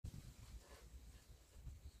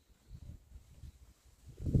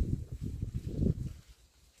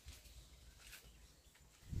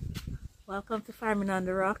Welcome to Farming on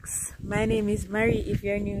the Rocks. My name is Mary if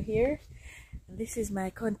you're new here. This is my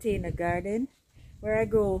container garden where I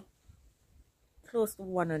grow close to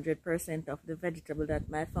 100% of the vegetable that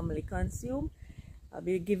my family consume. I'll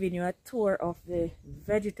be giving you a tour of the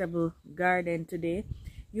vegetable garden today.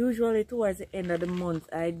 Usually towards the end of the month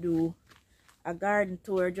I do a garden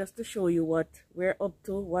tour just to show you what we're up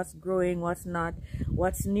to, what's growing, what's not,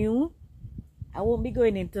 what's new. I won't be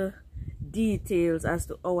going into details as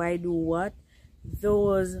to how I do what.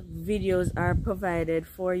 Those videos are provided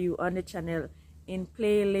for you on the channel in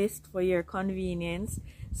playlist for your convenience,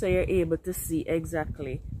 so you're able to see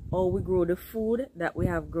exactly how we grow the food that we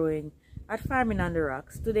have growing at Farming on the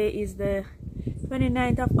Rocks. Today is the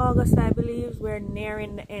 29th of August, I believe. We're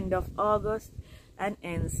nearing the end of August, and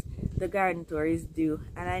hence the garden tour is due.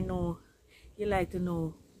 And I know you like to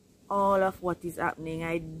know all of what is happening.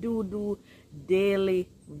 I do daily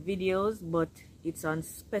videos, but it's on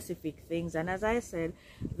specific things, and as I said,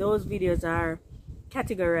 those videos are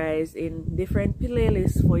categorized in different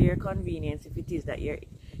playlists for your convenience if it is that you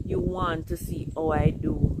want to see how I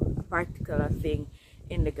do a particular thing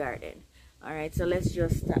in the garden. All right, so let's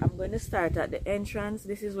just I'm going to start at the entrance.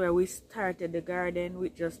 This is where we started the garden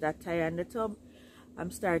with just that tire and the tub.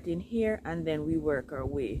 I'm starting here, and then we work our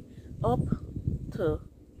way up to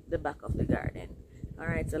the back of the garden. All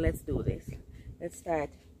right, so let's do this. Let's start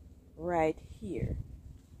right here.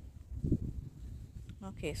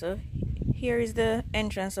 Okay, so here is the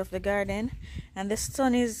entrance of the garden, and the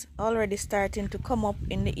sun is already starting to come up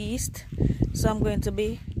in the east, so I'm going to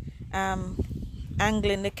be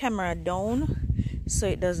angling the camera down so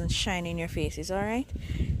it doesn't shine in your faces. All right,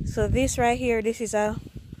 so this right here, this is a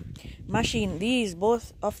machine.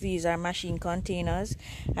 Both of these are machine containers.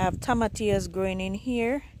 I have tomatillos growing in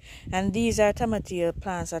here, and these are tomatillo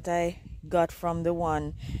plants that I got from the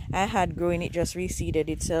one I had growing. It just reseeded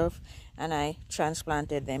itself and I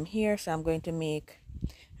transplanted them here, so I'm going to make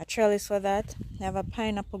a trellis for that. I have a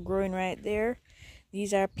pineapple growing right there.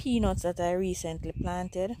 These are peanuts that I recently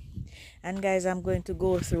planted. And guys, I'm going to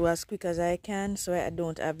go through as quick as I can so I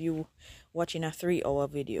don't have you watching a 3-hour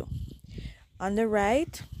video. On the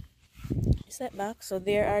right, step back, so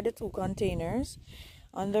there are the two containers.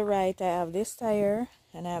 On the right I have this tire,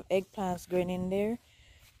 and I have eggplants growing in there.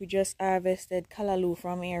 We just harvested callaloo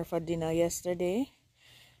from here for dinner yesterday.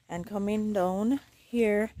 And coming down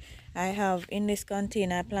here, I have in this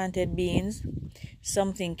container I planted beans.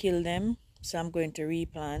 Something killed them, so I'm going to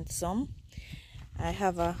replant some. I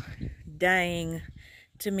have a dying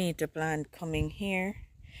tomato plant coming here.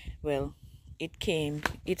 Well,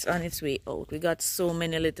 it's on its way out. We got so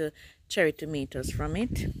many little cherry tomatoes from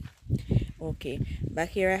it. Okay, back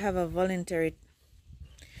here I have a volunteer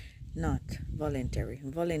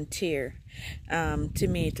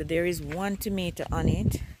tomato. There is one tomato on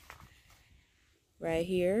it right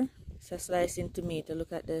here. It's a slicing tomato.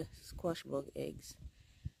 Look at the squash bug eggs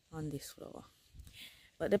on this flower.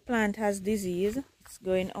 But the plant has disease. It's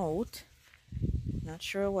going out. Not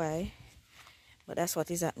sure why, but that's what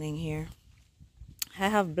is happening here. I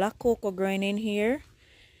have black cocoa growing in here.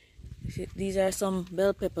 These are some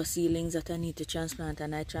bell pepper seedlings that I need to transplant,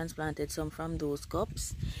 and I transplanted some from those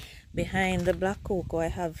cups. Behind the black cocoa I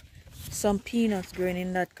have some peanuts growing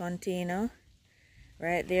in that container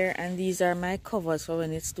right there, and these are my covers for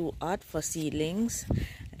when it's too hot for seedlings.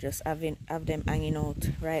 I just have them hanging out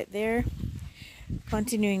right there.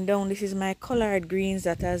 Continuing down, this is my collard greens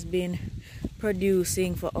that has been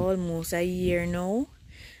producing for almost a year now.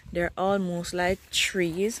 They're almost like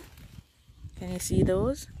trees. Can you see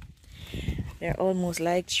those? They're almost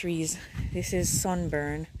like trees. This is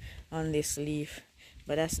sunburn on this leaf,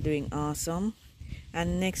 but that's doing awesome.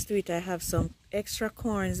 And next to it I have some extra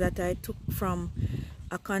corns that I took from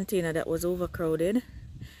a container that was overcrowded.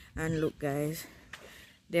 And look guys,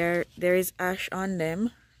 there is ash on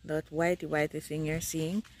them. That whitey thing you're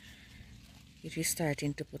seeing, it is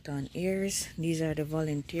starting to put on ears. These are the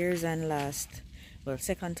volunteers, and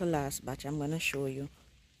second to last batch I'm going to show you.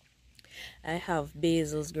 I have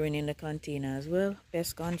basils growing in the container as well,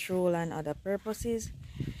 pest control and other purposes.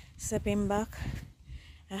 Stepping back,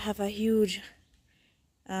 I have a huge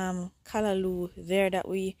callaloo there that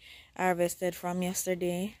we harvested from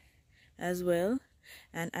yesterday as well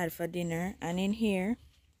and had for dinner. And in here,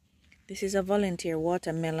 this is a volunteer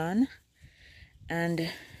watermelon,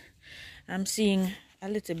 and I'm seeing a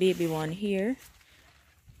little baby one here.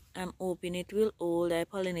 I'm hoping it will hold. I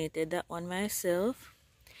pollinated that one myself.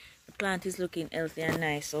 The plant is looking healthy and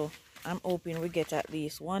nice, so I'm hoping we get at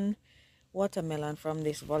least one watermelon from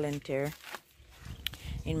this volunteer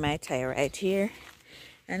in my tire right here.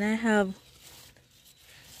 And I have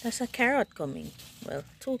That's a carrot coming. Well,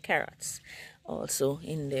 two carrots also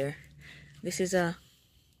in there. This is a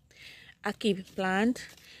ackee plant.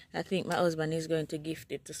 I think my husband is going to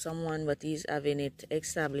gift it to someone, but he's having it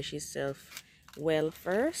establish itself well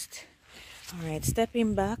first. Alright,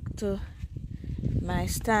 stepping back to my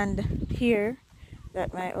stand here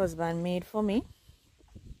that my husband made for me.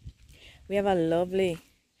 We have a lovely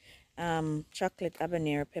chocolate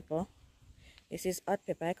habanero pepper. This is hot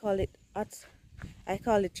pepper. I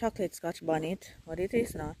call it chocolate scotch bonnet, but it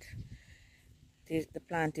is not. The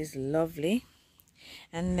plant is lovely.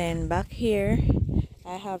 And then back here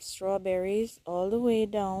I have strawberries all the way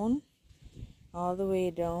down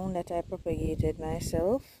that I propagated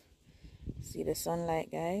myself. See the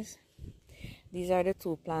sunlight, guys. These are the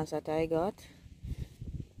two plants that I got,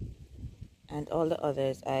 and all the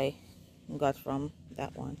others I got from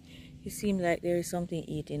that one. It seems like there is something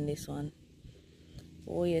eating this one.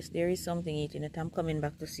 Oh yes, there is something eating it. I'm coming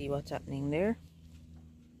back to see what's happening there.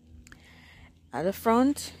 At the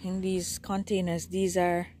front in these containers, these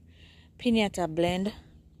are piñata blend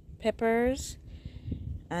peppers,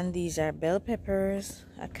 and these are bell peppers,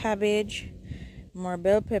 a cabbage, more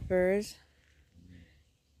bell peppers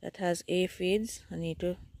that has aphids. I need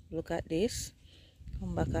to look at this,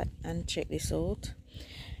 come back and check this out.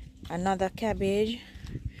 Another cabbage,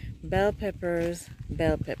 bell peppers,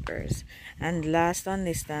 and last on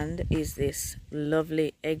this stand is this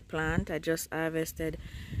lovely eggplant. I just harvested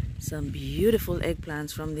some beautiful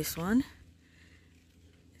eggplants from this one.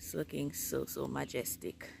 It's looking so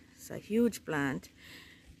majestic. It's a huge plant.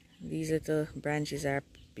 These little branches are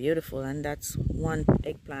beautiful, and that's one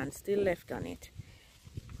eggplant still left on it.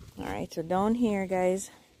 Alright, so down here,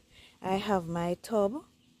 guys, I have my tub,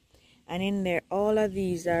 and in there all of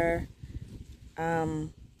these are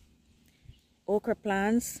okra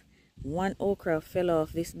plants. One okra fell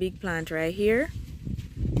off this big plant right here.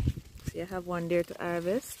 See, I have one there to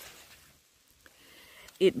harvest.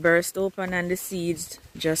 It burst open and the seeds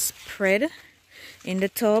just spread in the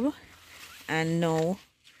tub, and now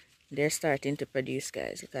they're starting to produce,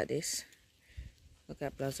 guys. Look at this. Look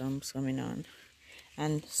at blossoms coming on,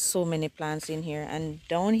 and so many plants in here. And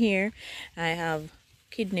down here I have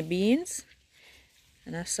kidney beans,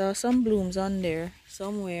 and I saw some blooms on there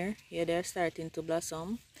somewhere. Yeah, they're starting to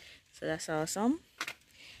blossom, so that's awesome.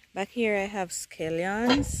 Back here I have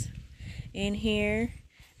scallions. In here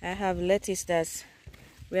I have lettuce that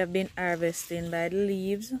we have been harvesting by the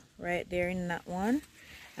leaves right there in that one.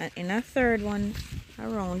 And in a third one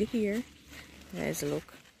around here, guys,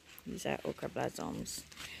 look, these are okra blossoms.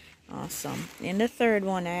 Awesome. In the third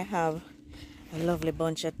one I have a lovely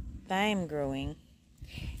bunch of thyme growing.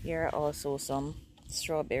 Here are also some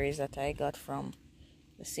strawberries that I got from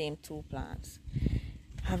the same two plants.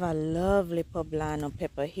 I have a lovely poblano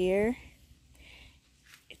pepper here.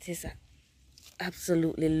 It is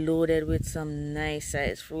absolutely loaded with some nice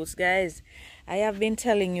size fruits, guys. I have been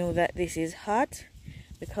telling you that this is hot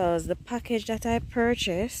because the package that I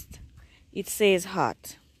purchased, it says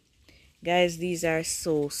hot. Guys, these are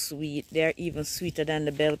so sweet. They're even sweeter than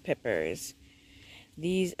the bell peppers.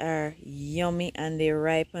 These are yummy, and they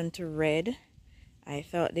ripen to red. I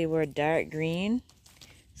thought they were dark green.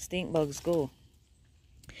 Stink bugs, go.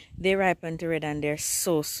 They ripen to red and they're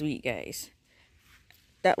so sweet, guys.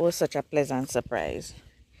 That was such a pleasant surprise.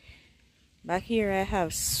 Back here I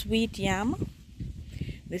have sweet yam.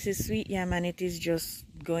 This is sweet yam, and it is just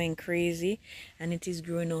going crazy, and it is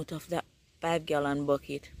growing out of that 5-gallon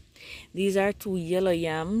bucket. These are two yellow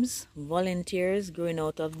yams, volunteers, growing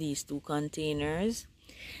out of these two containers.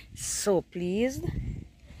 So pleased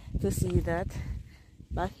to see that.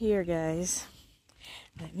 Back here, guys,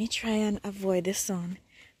 let me try and avoid the sun.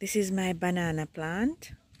 This is my banana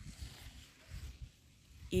plant.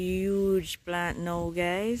 Huge plant now,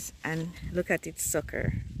 guys, and look at its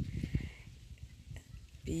sucker.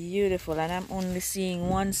 Beautiful. And I'm only seeing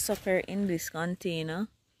one sucker in this container.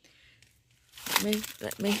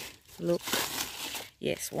 Let me look.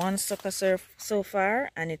 Yes, one sucker so far,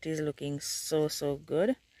 and it is looking so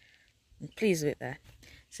good. I'm pleased with that.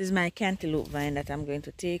 This is my cantaloupe vine that I'm going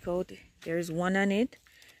to take out. There is one on it,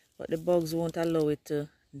 but the bugs won't allow it to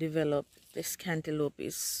develop. This cantaloupe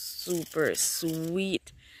is super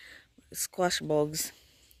sweet. The squash bugs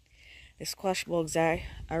are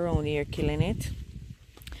around here killing it.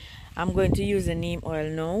 I'm going to use the neem oil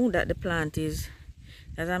now that the plant is,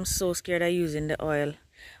 as I'm so scared of using the oil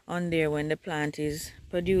on there when the plant is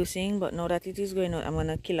producing, but now that it is going out, I'm going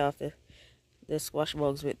to kill off the squash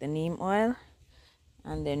bugs with the neem oil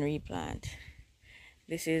and then replant.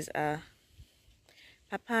 This is a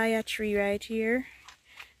papaya tree right here.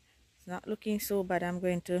 It's not looking so bad. I'm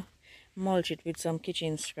going to mulch it with some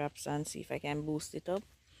kitchen scraps and see if I can boost it up.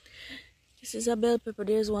 This is a bell pepper,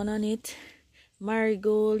 there's one on it.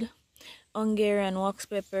 Marigold, Hungarian wax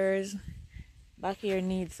peppers. Back here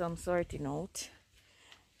needs some sorting out.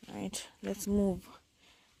 Right, let's move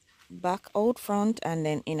back out front and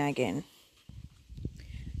then in again.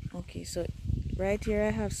 Okay, so right here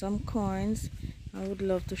I have some corns. I would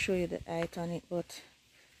love to show you the height on it, but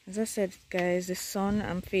as I said, guys, the sun,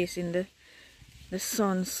 I'm facing the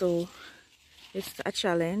sun, so it's a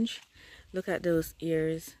challenge. Look at those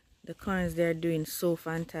ears. The corns, they're doing so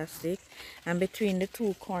fantastic. And between the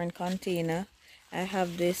two corn container, I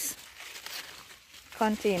have this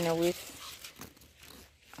container with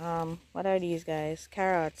what are these, guys?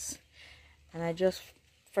 Carrots. And I just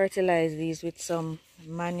fertilize these with some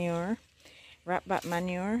manure, wrap back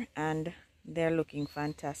manure, and they're looking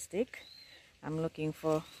fantastic. I'm looking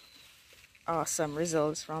for awesome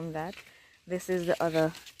results from that. This is the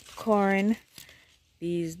other corn.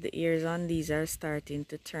 The ears on these are starting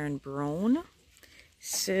to turn brown,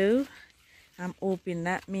 so I'm hoping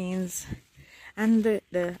that means. And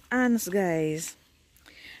the ants, guys,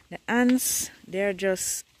 the ants, they're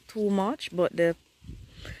just too much, but the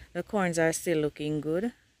corns are still looking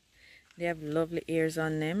good. They have lovely ears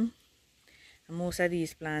on them, and most of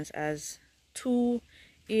these plants has 2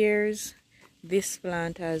 ears. This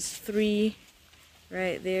plant has 3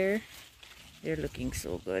 right there. They're looking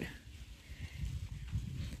so good.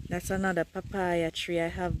 That's another papaya tree I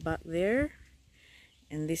have back there,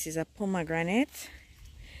 and this is a pomegranate.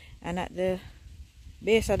 And at the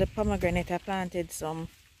base of the pomegranate I planted some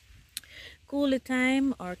coulis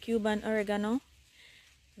thyme or Cuban oregano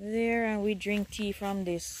there, and we drink tea from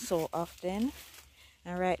this so often.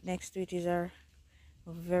 And right next to it is our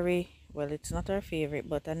very, well, it's not our favorite,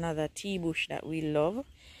 but another tea bush that we love,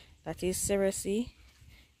 that is cerasee.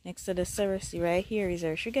 Next to the cerasee right here is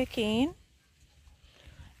our sugar cane.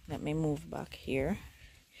 Let me move back here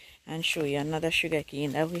and show you another sugar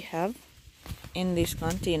cane that we have in this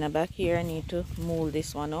container back here. I need to mold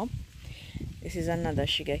this one up. This is another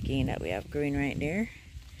sugar cane that we have growing right there.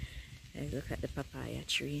 Let's look at the papaya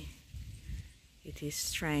tree. It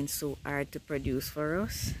is trying so hard to produce for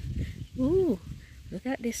us. Ooh, look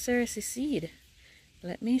at this cerasee seed.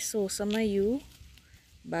 Let me sow some of you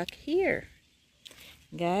back here.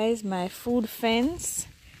 Guys, my food fence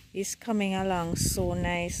is coming along so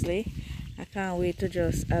nicely. I can't wait to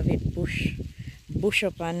just have it bush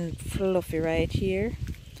up and fluffy right here.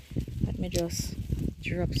 Let me just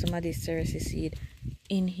drop some of this cerasee seed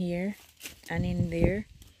in here and in there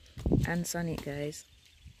and sun it, guys.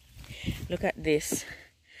 Look at this.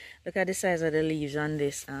 Look at the size of the leaves on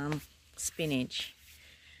this spinach.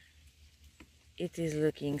 It is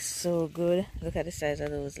looking so good. Look at the size of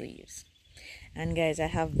those leaves. And guys, I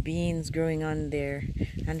have beans growing on there,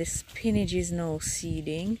 and the spinach is now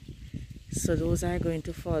seeding, so those are going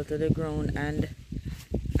to fall to the ground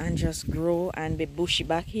and just grow and be bushy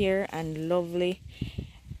back here and lovely.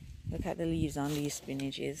 Look at the leaves on these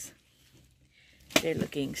spinaches. They're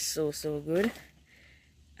looking so good.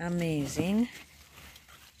 Amazing.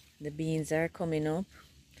 The beans are coming up,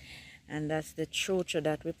 and that's the chocho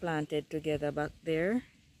that we planted together back there.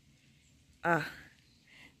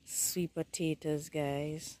 Sweet potatoes,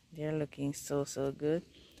 guys, they're looking so good.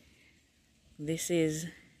 This is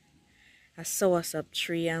a soursop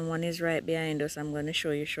tree, and one is right behind us. I'm going to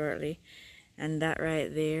show you shortly. And that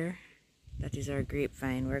right there, that is our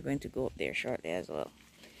grapevine. We're going to go up there shortly as well.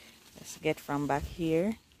 Let's get from back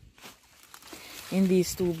here in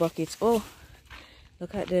these 2 buckets. Oh,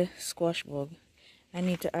 look at the squash bug. I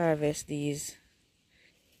need to harvest these.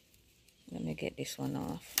 Let me get this one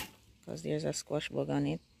off, because there's a squash bug on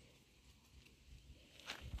it.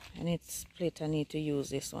 And it's split. I need to use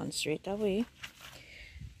this one straight away.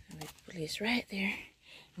 I place right there.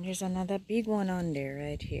 And there's another big one on there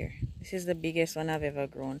right here. This is the biggest one I've ever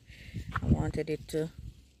grown. I wanted it to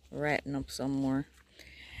ripen up some more.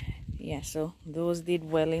 Yeah, so those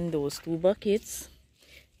did well in those 2 buckets.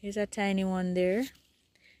 Here's a tiny one there.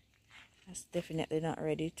 That's definitely not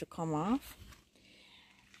ready to come off.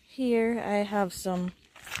 Here I have some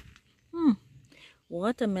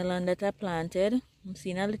watermelon that I planted. I'm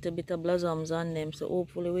seeing a little bit of blossoms on them, so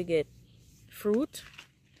hopefully we get fruit.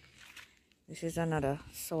 This is another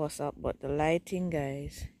soursop, but the lighting,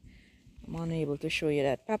 guys, I'm unable to show you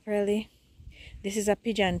that properly. This is a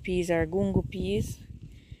pigeon peas or gungo peas.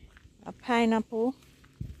 A pineapple.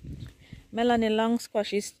 Melanie long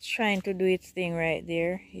squash is trying to do its thing right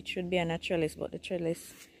there. It should be on a trellis, but the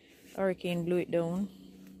trellis hurricane blew it down.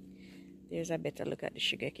 There's a better look at the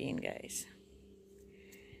sugarcane, guys.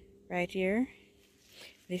 Right here.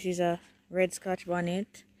 This is a red scotch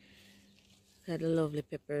bonnet. at the lovely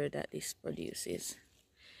pepper that this produces.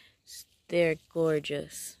 They're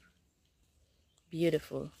gorgeous,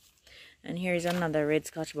 beautiful. And here's another red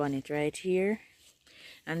Scotch bonnet right here,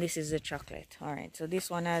 and this is the chocolate. All right, so this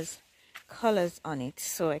one has colors on it,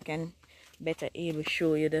 so I can better able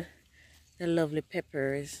show you the lovely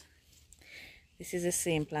peppers. This is the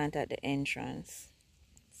same plant at the entrance.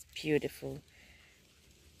 It's beautiful,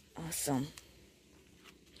 awesome.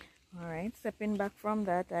 All right, stepping back from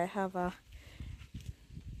that, I have a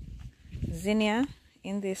zinnia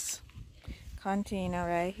in this container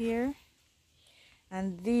right here,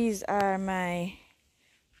 and these are my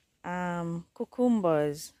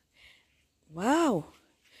cucumbers. Wow,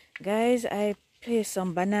 guys, I placed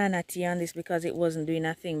some banana tea on this because it wasn't doing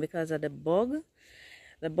a thing because of the bug.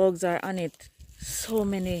 The bugs are on it, so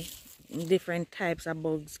many different types of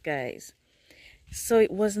bugs, guys, so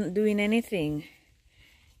it wasn't doing anything.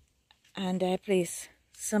 And I placed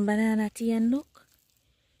some banana tea, and look,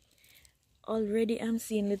 already I'm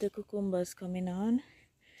seeing little cucumbers coming on.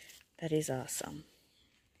 That is awesome.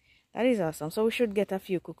 That is awesome. So we should get a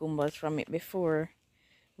few cucumbers from it before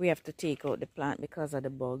we have to take out the plant because of the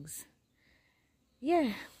bugs.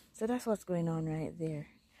 Yeah, so that's what's going on right there.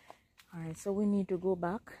 All right, so we need to go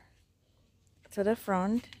back to the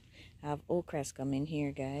front. I have okras coming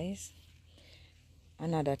here, guys.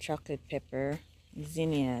 Another chocolate pepper,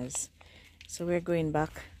 zinnias. So we're going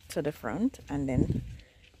back to the front and then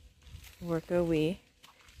work our way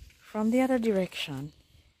from the other direction.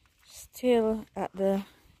 Still at the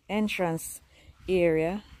entrance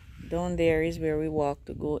area. Down there is where we walk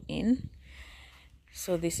to go in.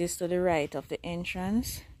 So this is to the right of the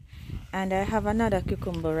entrance. And I have another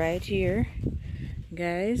cucumber right here,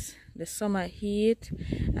 guys. The summer heat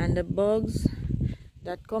and the bugs,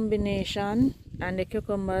 that combination, and the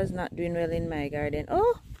cucumbers not doing well in my garden.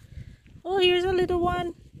 Oh, here's a little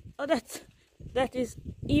one. Oh, that is,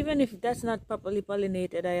 even if that's not properly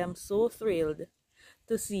pollinated, I am so thrilled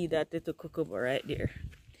to see that little cucumber right there.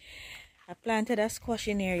 I planted a squash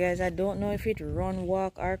in here, guys. I don't know if it run,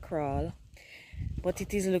 walk, or crawl, but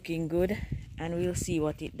it is looking good, and we'll see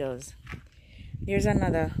what it does. Here's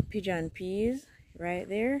another pigeon peas right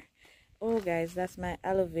there. Oh, guys, that's my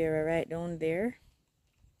aloe vera right down there.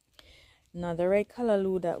 Another red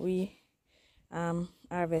callaloo that we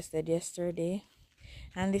harvested yesterday,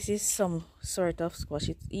 and this is some sort of squash.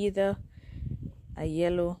 It's either a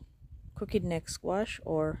yellow crooked neck squash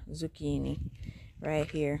or zucchini right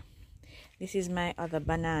here. This is my other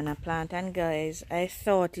banana plant, and guys, I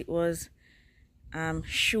thought it was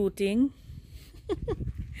shooting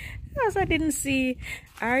because I didn't see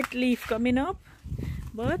art leaf coming up,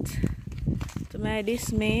 but to my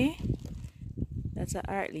dismay, that's an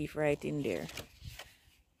art leaf right in there.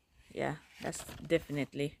 Yeah, that's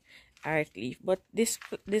definitely art leaf. But this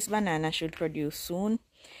banana should produce soon.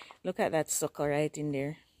 Look at that sucker right in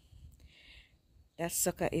there. That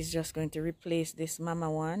sucker is just going to replace this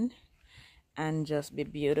mama one and just be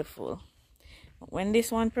beautiful. When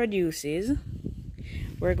this one produces,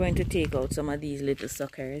 we're going to take out some of these little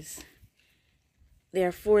suckers. There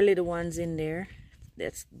are 4 little ones in there.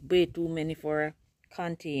 That's way too many for a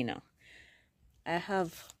container. I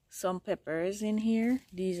have some peppers in here.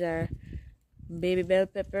 These are baby bell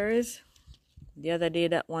peppers. The other day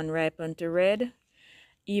that one ripened to red,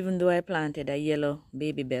 even though I planted a yellow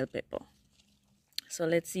baby bell pepper. So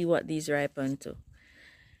let's see what these ripen to.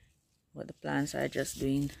 But the plants are just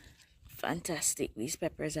doing fantastic. These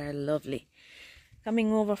peppers are lovely.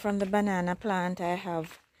 Coming over from the banana plant, I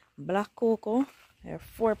have black cocoa. There are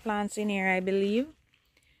 4 plants in here, I believe,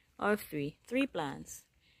 or 3 plants,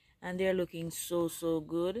 and they're looking so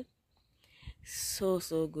good,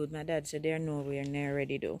 so good. My dad said they're nowhere near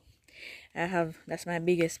ready though. That's my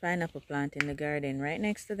biggest pineapple plant in the garden right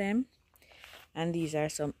next to them, and these are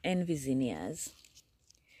some envy zinnias,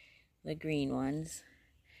 the green ones.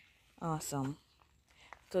 Awesome.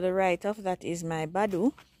 To the right of that is my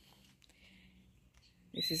badu.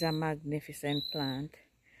 This is a magnificent plant.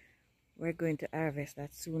 We're going to harvest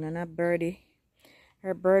that soon. And a birdie,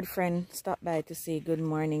 her bird friend, stopped by to say good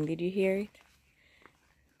morning. Did you hear it?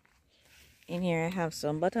 In here I have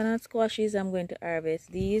some butternut squashes. I'm going to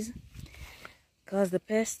harvest these because the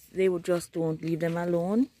pests, they would just don't leave them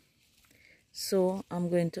alone. So I'm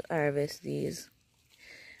going to harvest these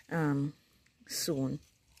soon.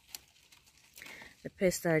 The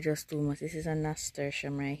pests are just too much. This is a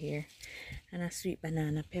nasturtium right here, and a sweet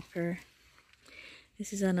banana pepper.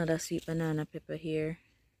 This is another sweet banana pepper here.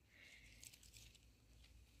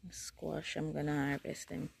 Squash, I'm gonna harvest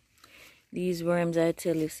them. These worms, I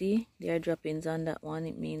tell you, see, there are droppings on that one.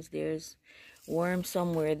 It means there's worms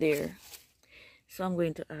somewhere there. So I'm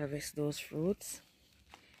going to harvest those fruits.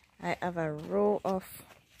 I have a row of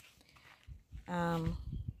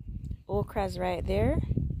okras right there,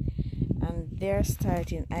 and they're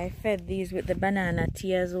starting. I fed these with the banana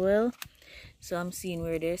tea as well, so I'm seeing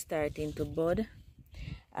where they're starting to bud,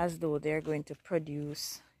 as though they're going to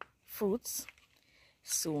produce fruits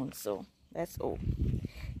soon. So that's all.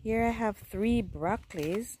 Here I have 3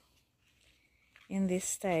 broccolis in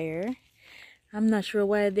this tire. I'm not sure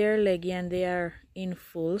why they're leggy and they are in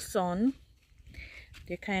full sun.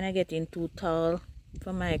 They're kind of getting too tall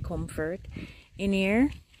for my comfort. In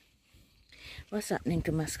here, what's happening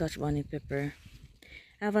to my Scotch bonnet pepper?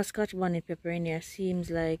 I have a Scotch bonnet pepper in here. Seems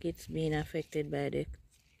like it's being affected by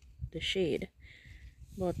the shade,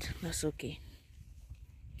 but that's okay.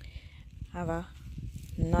 I have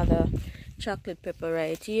another chocolate pepper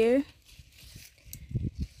right here.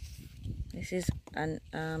 This is an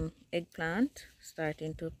eggplant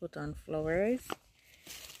starting to put on flowers.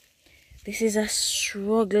 This is a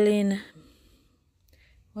struggling,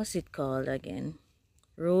 what's it called again?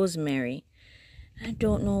 Rosemary. I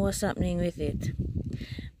don't know what's happening with it,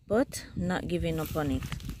 but I'm not giving up on it.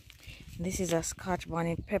 This is a Scotch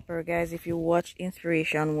bonnet pepper, guys. If you watched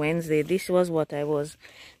Inspiration Wednesday, this was what I was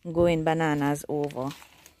going bananas over.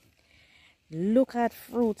 Look at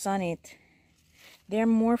fruits on it. There are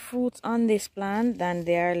more fruits on this plant than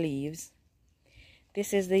there are leaves.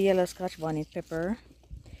 This is the yellow Scotch bonnet pepper,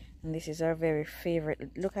 and this is our very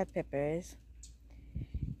favorite. Look at peppers.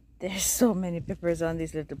 There's so many peppers on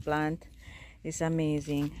this little plant. It's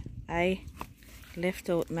amazing. I left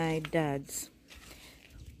out my dad's.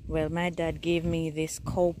 Well, my dad gave me this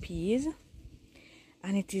cowpeas,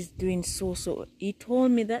 and it is doing so. He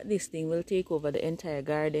told me that this thing will take over the entire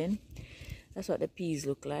garden. That's what the peas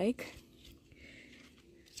look like.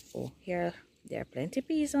 Oh, here there are plenty of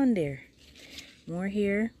peas on there. More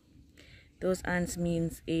here. Those ants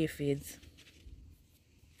means aphids.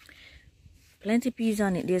 Plenty peas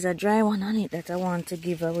on it. There's a dry one on it that I want to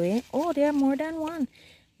give away. Oh, there are more than one.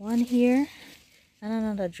 One here and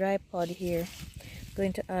another dry pod here.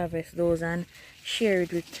 Going to harvest those and share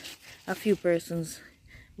it with a few persons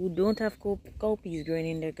who don't have cowpeas growing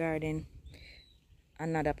in their garden.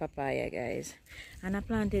 Another papaya, guys. And I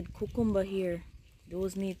planted cucumber here.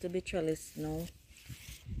 Those need to be trellised now.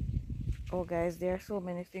 Oh, guys, there are so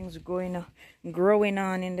many things growing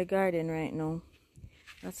on in the garden right now.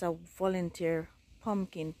 That's a volunteer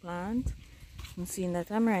pumpkin plant. I'm seeing that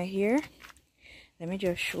I'm right here. Let me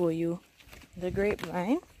just show you the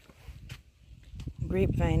grapevine.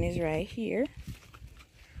 Grapevine is right here.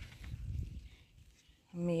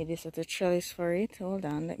 I made this at a trellis for it. Hold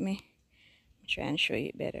on, let me try and show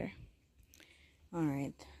you better.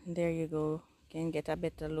 Alright, there you go. Can get a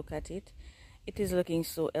better look at it. It is looking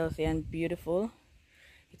so healthy and beautiful.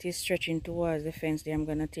 It is stretching towards the fence there. I'm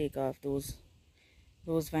gonna take off those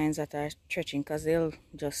vines that are stretching, because they'll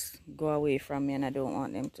just go away from me and I don't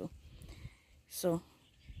want them to. So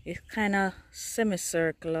it's kind of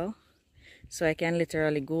semicircular, so I can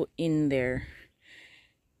literally go in there.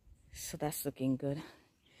 So that's looking good.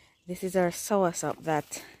 This is our soursop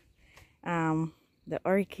that the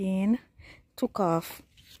hurricane took off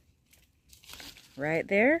right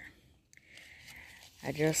there.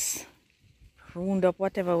 I just pruned up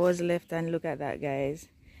whatever was left, and look at that, guys.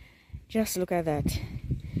 Just look at that.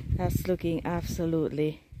 That's looking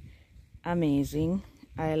absolutely amazing.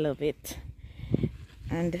 I love it.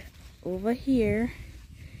 And over here,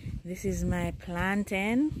 this is my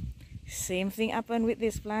plantain. Same thing happened with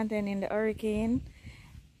this plantain in the hurricane.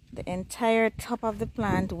 The entire top of the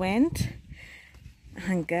plant went,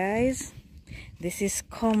 and guys, this is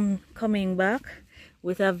coming back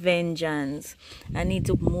with a vengeance. I need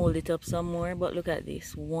to mold it up some more, but look at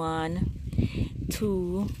this. 1,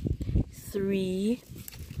 2, 3,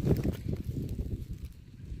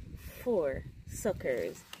 4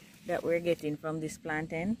 suckers that we're getting from this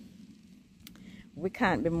plantain. We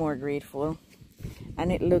can't be more grateful,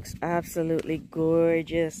 and it looks absolutely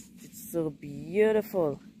gorgeous. It's so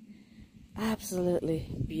beautiful,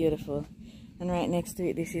 absolutely beautiful. And right next to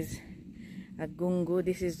it, this is a gungo.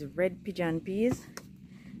 This is red pigeon peas.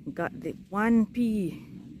 Got the 1 pea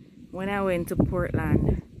when I went to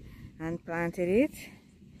Portland and planted it,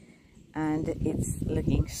 and it's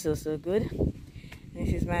looking so good. This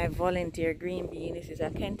is my volunteer green bean. This is a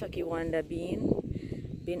Kentucky Wonder bean.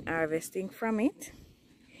 Been harvesting from it,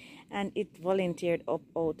 and it volunteered up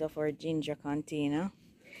out of our ginger container,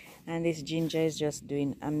 and this ginger is just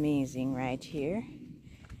doing amazing right here.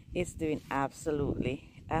 It's doing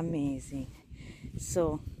absolutely amazing.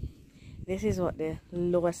 So this is what the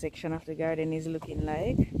lower section of the garden is looking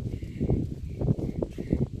like.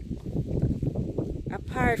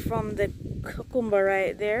 apart from the cucumber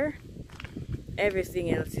right there,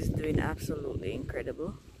 everything else is doing absolutely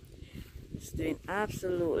incredible. It's doing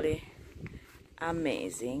absolutely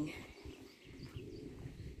amazing.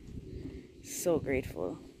 So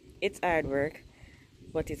grateful. It's hard work,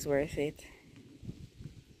 but it's worth it.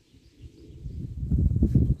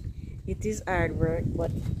 It is hard work,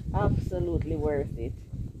 but absolutely worth it.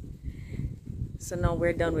 So now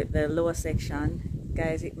we're done with the lower section.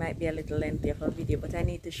 Guys, it might be a little lengthy of a video, but I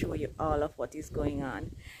need to show you all of what is going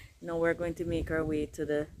on. Now we're going to make our way to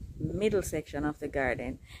the middle section of the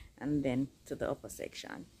garden and then to the upper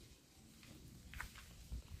section.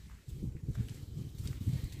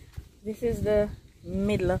 This is the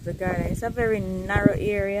middle of the garden. It's a very narrow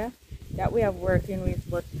area that we have working with,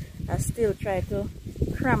 but I still try to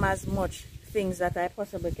cram as much things that I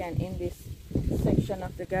possibly can in this section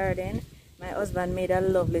of the garden. My husband made a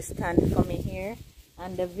lovely stand for me here,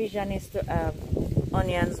 and the vision is to have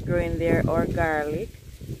onions growing there or garlic,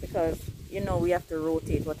 because you know we have to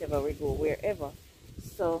rotate whatever we go wherever.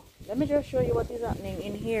 So let me just show you what is happening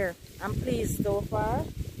in here. I'm pleased so far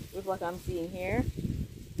with what I'm seeing here,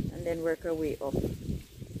 and then work our way up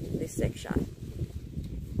this section.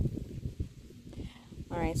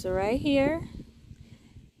 Alright, so right here,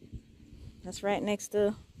 that's right next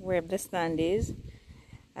to where the stand is,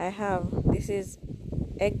 I have, this is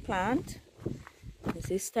eggplant. This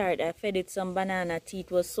is start. I fed it some banana tea.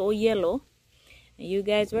 It was so yellow. You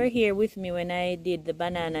guys were here with me when I did the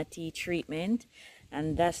banana tea treatment,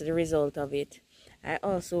 and that's the result of it. I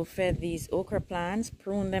also fed these okra plants,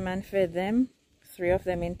 pruned them and fed them, 3 of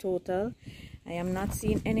them in total. I am not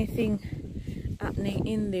seeing anything happening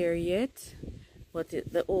in there yet, but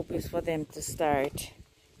the hope is for them to start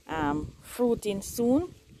fruiting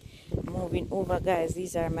soon. Moving over, guys,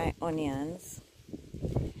 these are my onions.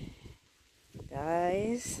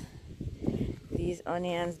 Guys, these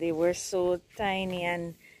onions, they were so tiny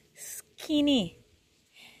and skinny,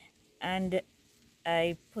 and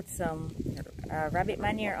I put some rabbit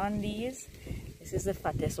manure on these. This is the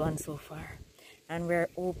fattest one so far, and we're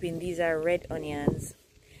hoping, these are red onions,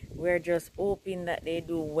 we're just hoping that they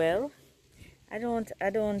do well. I don't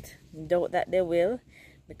doubt that they will,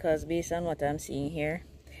 because based on what I'm seeing here,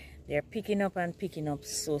 they're picking up and picking up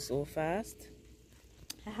so fast.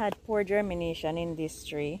 I had poor germination in this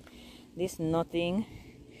tree. This nothing.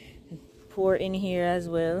 Poor in here as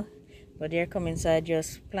well. But they're coming, so I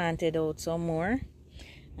just planted out some more.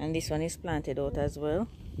 And this one is planted out as well.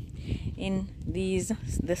 In these,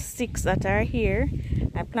 the 6 that are here,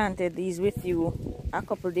 I planted these with you a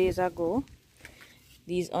couple days ago.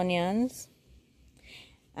 These onions.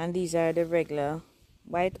 And these are the regular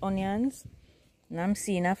white onions. And I'm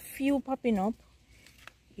seeing a few popping up.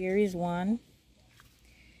 Here is one.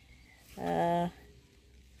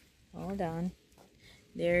 Hold on.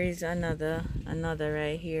 There is another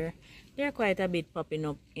right here. There are quite a bit popping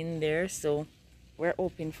up in there, so we're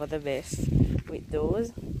hoping for the best with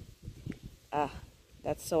those.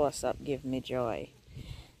 That soursop give me joy.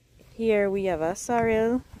 Here we have a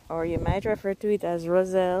sorrel, or you might refer to it as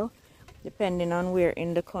roselle, depending on where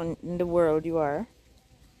in the world you are.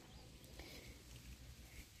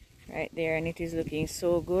 Right there, and it is looking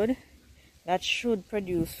so good. That should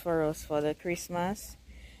produce for us for the Christmas.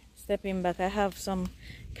 Stepping back, I have some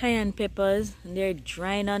cayenne peppers, and they're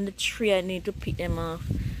drying on the tree. I need to pick them off.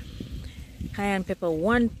 Cayenne pepper,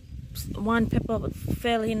 one pepper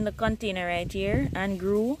fell in the container right here and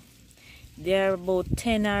grew. There are about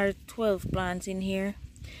 10 or 12 plants in here,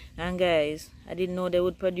 and guys, I didn't know they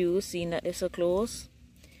would produce, seeing that they're so close.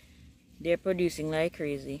 They're producing like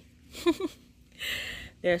crazy.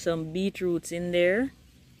 There are some beetroots in there.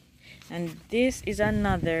 And this is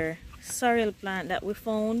another sorrel plant that we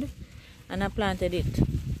found, and I planted it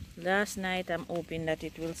last night. I'm hoping that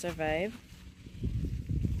it will survive.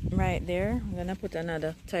 Right there, I'm gonna put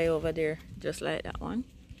another tie over there just like that one.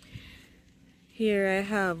 Here I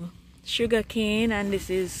have sugar cane, and this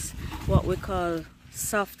is what we call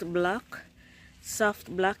soft black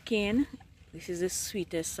cane. This is the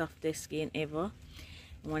sweetest, softest cane ever.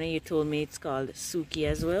 One of you told me it's called Suki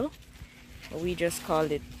as well, but we just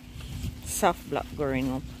called it soft black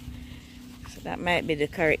growing up. So that might be the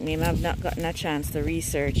correct name. I've not gotten a chance to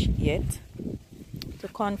research yet to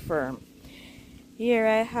confirm. Here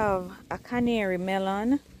I have a canary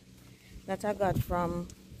melon that I got from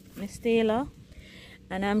Miss Taylor,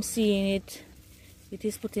 and I'm seeing it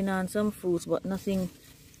is putting on some fruits, but nothing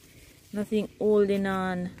holding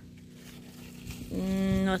on.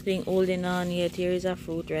 Nothing holding on yet. Here is a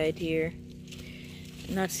fruit right here.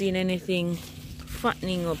 Not seeing anything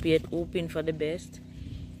fattening up yet. Hoping for the best.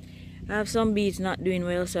 I have some beets not doing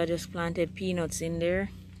well, so I just planted peanuts in there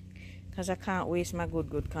because I can't waste my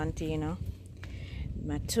good container.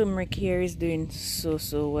 My turmeric here is doing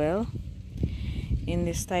so well. In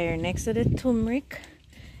this tire next to the turmeric,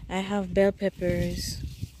 I have bell peppers,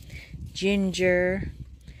 ginger,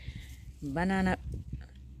 banana.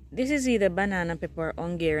 This is either banana pepper or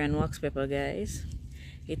Hungarian wax pepper, guys.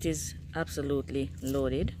 It is absolutely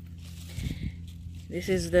loaded. This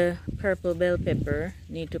is the purple bell pepper.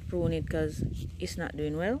 Need to prune it because it's not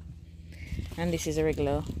doing well. And this is a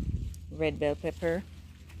regular red bell pepper.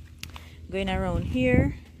 Going around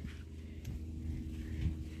here,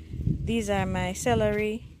 these are my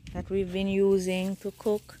celery that we've been using to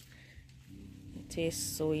cook. It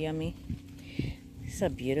tastes so yummy. It's a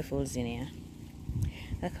beautiful zinnia.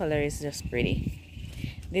 The color is just pretty.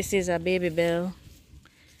 This is a baby bell.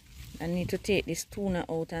 I need to take this tuna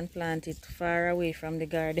out and plant it far away from the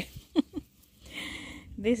garden.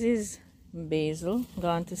 This is basil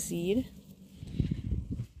gone to seed.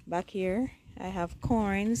 Back here I have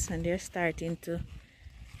corns and they're starting to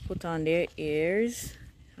put on their ears.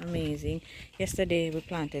 Amazing. Yesterday we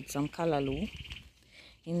planted some callaloo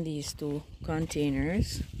in these two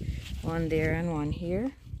containers. One there and one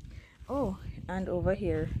here. Oh, and over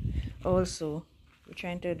here also we're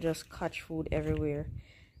trying to just catch food everywhere.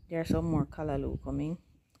 There's some more callaloo coming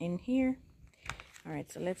in here.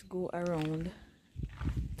 Alright, so let's go around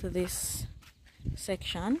to this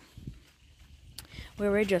section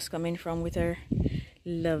where we're just coming from with our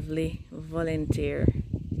lovely volunteer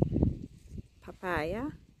papaya.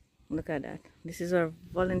 Look at that. This is our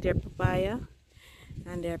volunteer papaya,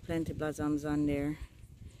 and there are plenty blossoms on there.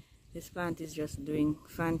 This plant is just doing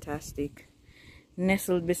fantastic.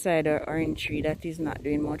 Nestled beside our orange tree that is not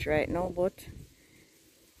doing much right now, but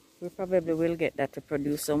we probably will get that to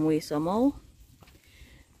produce some way somehow.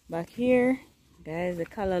 Back here, guys, the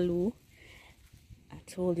callaloo. I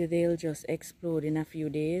told you they'll just explode in a few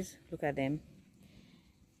days. Look at them.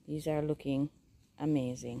 These are looking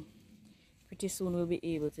amazing. Pretty soon we'll be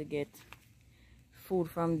able to get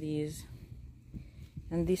food from these.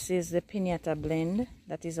 And this is the piñata blend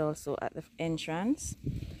that is also at the entrance.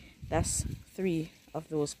 That's 3 of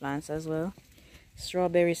those plants as well.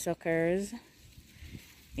 Strawberry suckers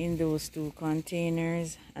in those 2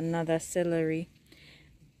 containers. Another celery,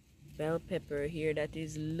 bell pepper here that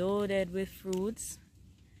is loaded with fruits.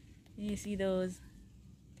 You see those?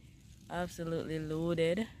 Absolutely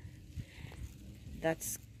loaded.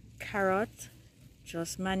 That's carrot.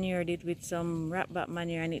 Just manured it with some wrap back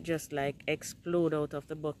manure and it just like explode out of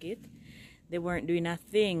the bucket. They weren't doing a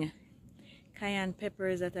thing. Cayenne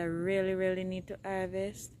peppers that I really need to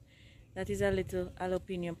harvest. That is a little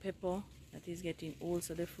jalapeno pepper that is getting old,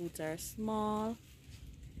 so the fruits are small.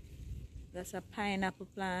 That's a pineapple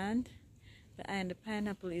plant. Behind the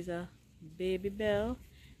pineapple is a baby bell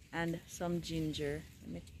and some ginger.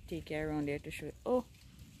 Let me take you around there to show you. Oh,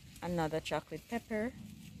 another chocolate pepper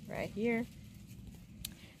right here.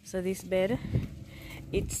 So this bed,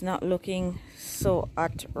 it's not looking so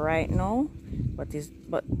hot right now, but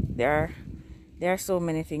there are so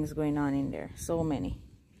many things going on in there. So many.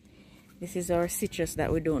 This is our citrus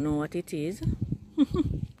that we don't know what it is.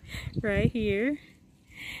 Right here.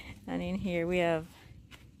 And in here we have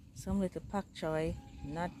some little pak choy.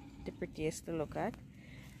 Not the prettiest to look at,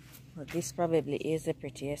 but this probably is the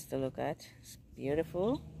prettiest to look at. It's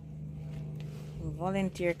beautiful.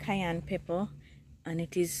 Volunteer cayenne pepper, and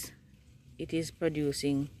it is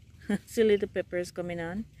producing. See little peppers coming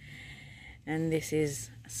on. And this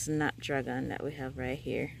is snapdragon that we have right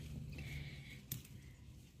here.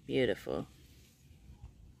 Beautiful.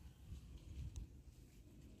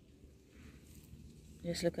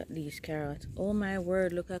 Just look at these carrots. Oh my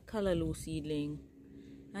word, look at callaloo seedling.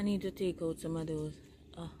 I need to take out some of those.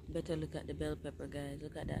 Oh, better look at the bell pepper, guys.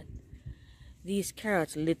 Look at that. These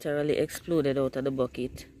carrots literally exploded out of the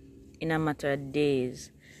bucket in a matter of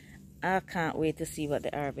days. I can't wait to see what the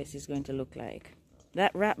harvest is going to look like.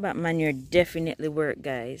 That wrap back manure definitely worked,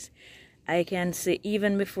 guys. I can say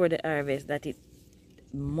even before the harvest that it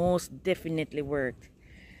most definitely worked.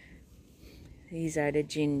 These are the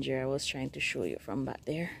ginger I was trying to show you from back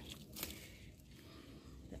there.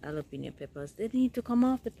 The jalapeno peppers, they need to come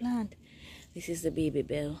off the plant. This is the baby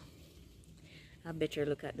bell. I better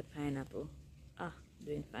look at the pineapple. Ah,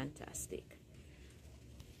 doing fantastic.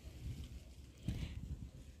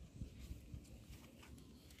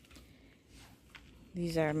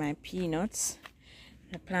 These are my peanuts.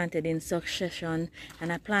 I planted in succession,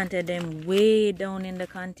 and I planted them way down in the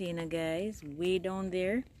container, guys, way down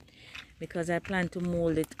there, because I plan to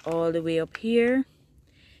mold it all the way up here.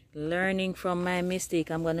 Learning from my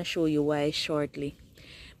mistake, I'm going to show you why shortly.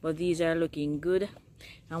 but these are looking good.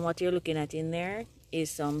 And what you're looking at in there is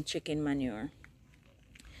some chicken manure.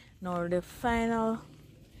 Now the final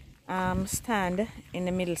stand in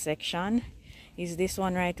the middle section is this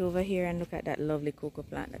one right over here, and look at that lovely cocoa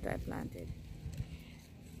plant that I planted.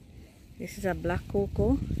 This is a black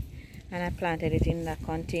cocoa, and I planted it in that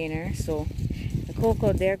container. So the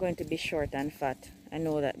cocoa, they're going to be short and fat. I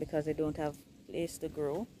know that because they don't have place to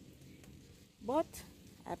grow, but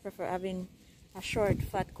I prefer having a short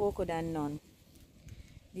fat cocoa than none.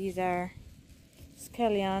 These are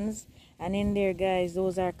scallions, and in there, guys,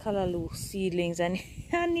 those are callaloo seedlings, and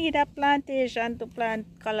I need a plantation to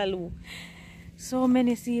plant callaloo. So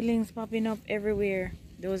many seedlings popping up everywhere.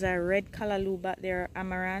 Those are red callaloo, but they're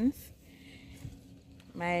amaranth.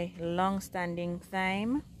 My long-standing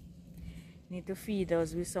thyme. Need to feed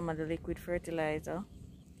those with some of the liquid fertilizer.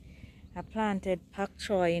 I planted pak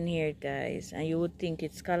choy in here, guys, and you would think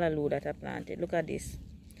it's callaloo that I planted. Look at this.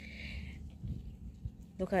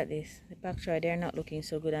 Look at this. The pak choy, they're not looking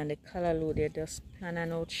so good, and the callaloo, they're just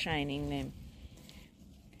planning out shining them.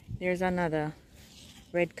 There's another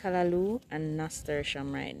red callaloo and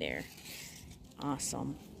nasturtium right there.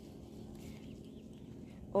 Awesome.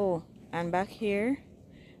 Oh, and back here,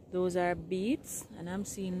 those are beets, and I'm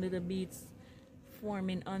seeing little beets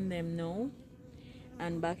forming on them now.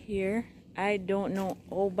 And back here, I don't know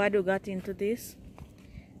how Badu got into this.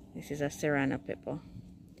 This is a serrano pepper.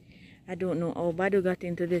 I don't know how Badu got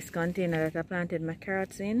into this container that I planted my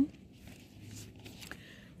carrots in,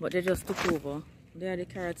 but they just took over. There are the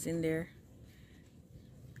carrots in there.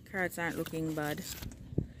 Carrots aren't looking bad,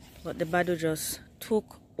 but the Badu just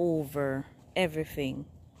took over everything.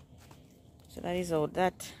 So that is how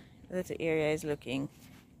that little area is looking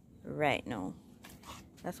right now.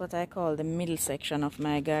 That's what I call the middle section of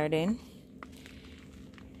my garden.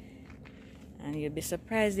 And you'll be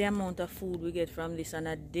surprised the amount of food we get from this on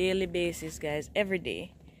a daily basis, guys. Every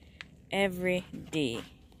day. Every day.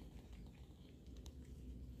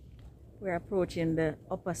 We're approaching the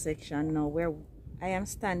upper section now, where I am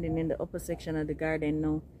standing in the upper section of the garden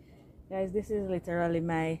now. Guys, this is literally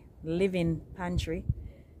my living pantry.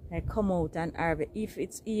 I come out and harvest. If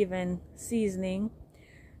it's even seasoning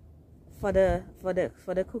for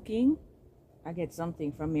the cooking, I get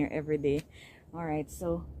something from here every day. All right,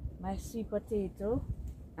 so my sweet potato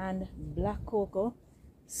and black cocoa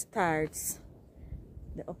starts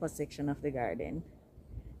the upper section of the garden.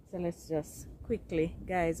 So let's just quickly,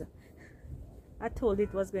 guys, I told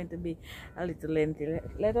it was going to be a little lengthy.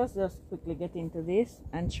 Let us just quickly get into this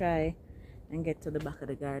and try and get to the back of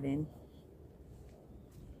the garden.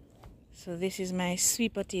 So this is my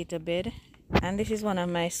sweet potato bed, and this is one of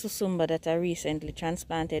my susumba that I recently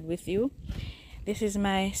transplanted with you. This is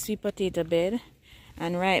my sweet potato bed,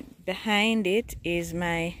 and right behind it is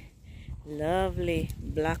my lovely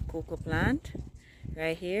black cocoa plant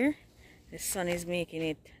right here. The sun is making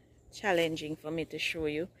it challenging for me to show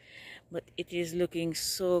you, but it is looking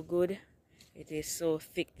so good. It is so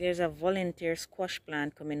thick. There's a volunteer squash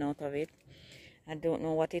plant coming out of it. I don't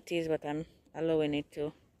know what it is, but I'm allowing it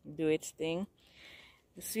to do its thing.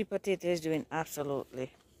 The sweet potato is doing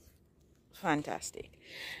absolutely fantastic.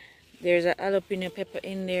 There's a jalapeno pepper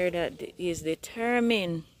in there that is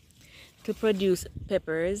determined to produce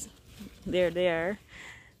peppers. There they are.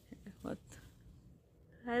 But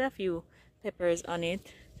I had a few peppers on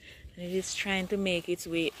it, and it is trying to make its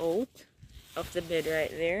way out of the bed right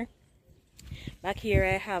there. Back here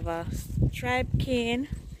I have a striped cane,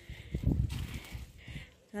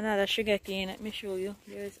 another sugar cane. Let me show you.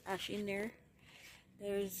 There's ash in there.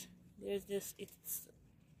 There's this, it's,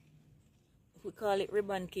 we call it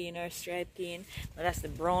ribbon cane or striped cane, but that's the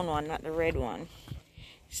brown one, not the red one.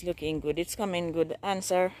 It's looking good. It's coming good. The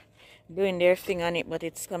ants are doing their thing on it, but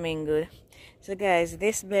it's coming good. So guys,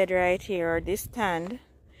 this bed right here, or this stand,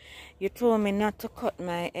 you told me not to cut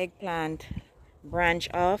my eggplant branch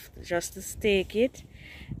off, just to stake it,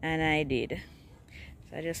 and I did.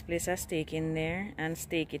 So I just place a stake in there and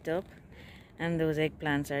stake it up, and those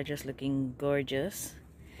eggplants are just looking gorgeous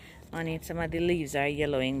on it. Some of the leaves are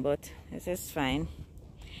yellowing, but this is fine.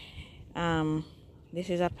 This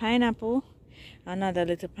is a pineapple, another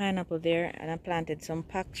little pineapple there, and I planted some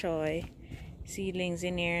pak choy seedlings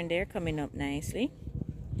in here, and they're coming up nicely.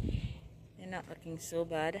 They're not looking so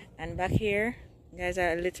bad. And back here, guys,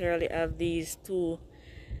 I literally have these two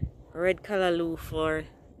red callaloo for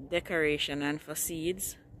decoration and for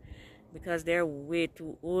seeds, because they're way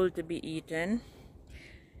too old to be eaten.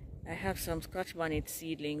 I have some scotch bonnet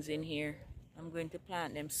seedlings in here. I'm going to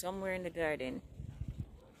plant them somewhere in the garden.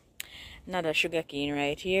 Another sugar cane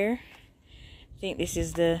right here. I think this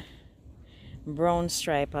is the brown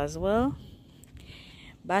stripe as well.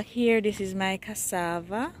 Back here, this is my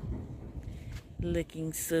cassava,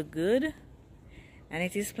 looking so good, and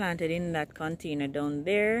it is planted in that container down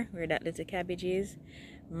there where that little cabbage is.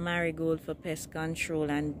 Marigold for pest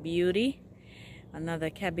control and beauty.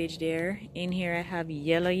 Another cabbage there. In here I have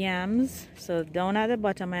yellow yams. So down at the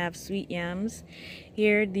bottom I have sweet yams.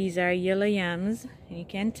 Here these are yellow yams. You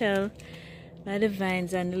can tell by the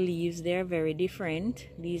vines and the leaves they are very different.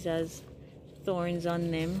 These has thorns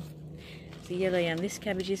on them. The yellow yam. This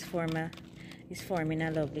cabbage is forming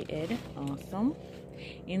a lovely head. Awesome.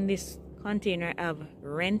 In this container I have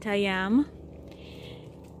renta yam.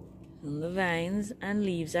 And the vines and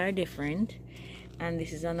leaves are different. And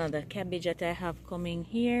this is another cabbage that I have coming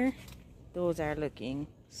here. Those are looking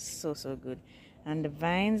so good. And the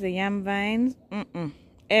vines, the yam vines,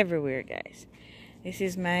 everywhere, guys. This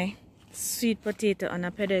is my sweet potato on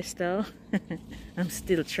a pedestal. I'm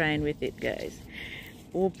still trying with it, guys.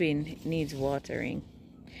 Hoping it needs watering.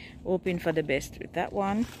 Hoping for the best with that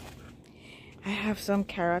one. I have some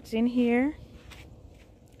carrots in here.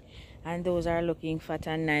 And those are looking fat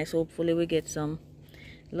and nice. Hopefully we get some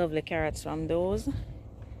lovely carrots from those.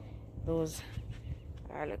 Those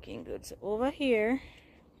are looking good. So over here,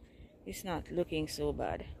 it's not looking so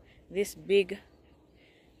bad. This big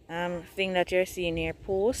thing that you're seeing here,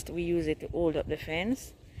 post, we use it to hold up the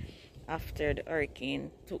fence after the hurricane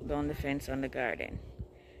took down the fence on the garden.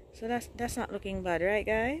 So that's not looking bad, right,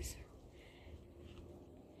 guys?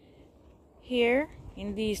 Here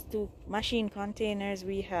in these two machine containers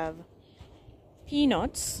we have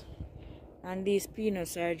peanuts, and these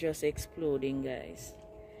peanuts are just exploding, guys.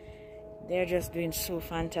 They're just doing so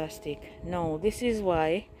fantastic. Now this is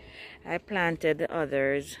why I planted the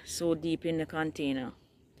others so deep in the container.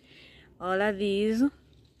 All of these,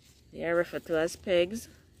 they are referred to as pegs.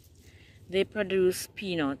 They produce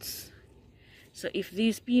peanuts. So if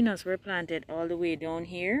these peanuts were planted all the way down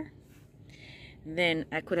here, then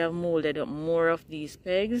I could have molded up more of these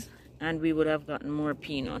pegs and we would have gotten more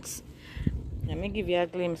peanuts. Let me give you a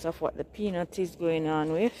glimpse of what the peanut is going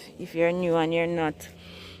on with, if you're new and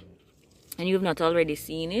you've not already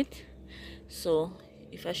seen it. So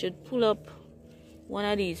if I should pull up one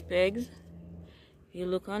of these pegs, you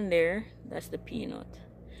look on there, that's the peanut.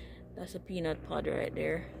 That's a peanut pod right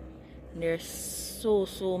there. And there's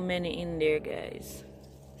so many in there, guys.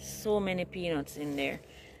 So many peanuts in there.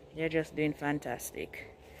 They're just doing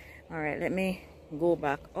fantastic. Alright, let me go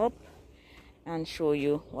back up and show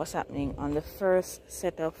you what's happening on the first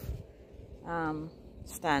set of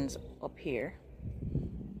stands up here.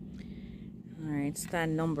 Alright,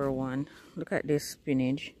 stand number 1. Look at this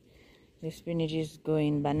spinach. This spinach is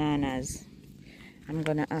going bananas. I'm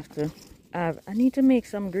gonna have to I need to make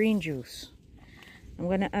some green juice. I'm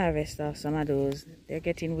gonna harvest off some of those. They're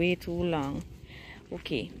getting way too long.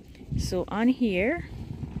 Okay, so on here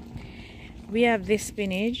we have this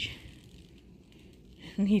spinach.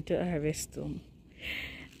 Need to harvest them.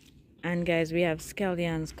 And guys, we have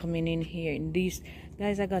scallions coming in here. These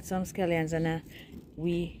guys, I got some scallions and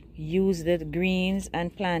we used the greens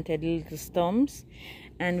and planted little stumps,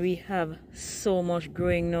 and we have so much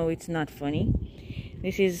growing now, it's not funny.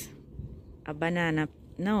 This is a banana.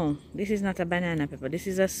 No, this is not a banana pepper. This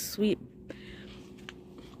is a sweet.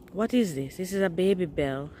 What is this? This is a baby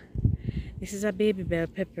bell. This is a baby bell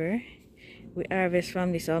pepper. We harvest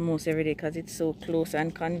from this almost every day because it's so close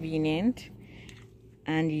and convenient,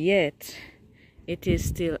 and yet it is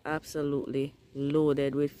still absolutely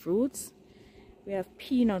loaded with fruits. We have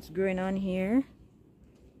peanuts growing on here.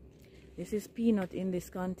 This is peanut in this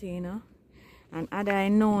container, and had I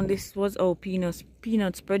known this was how peanuts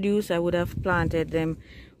produce, I would have planted them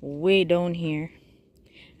way down here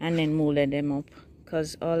and then molded them up,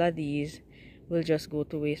 because all of these will just go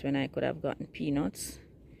to waste when I could have gotten peanuts.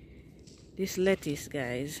 This lettuce,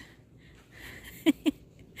 guys.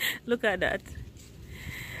 Look at that.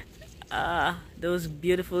 Those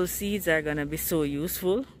beautiful seeds are gonna be so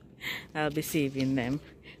useful. I'll be saving them.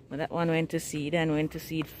 But that one went to seed and went to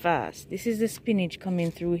seed fast. This is the spinach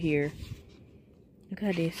coming through here. Look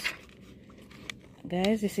at this.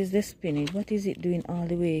 Guys, this is the spinach. What is it doing all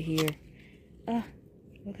the way here?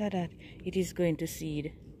 Look at that. It is going to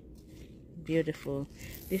seed. Beautiful.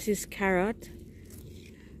 This is carrot.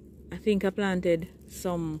 I think I planted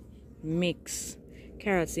some mixed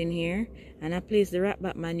carrots in here, and I placed the rat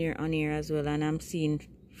bat manure on here as well, and I'm seeing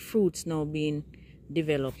fruits now being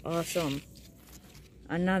developed. Awesome.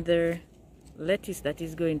 Another lettuce that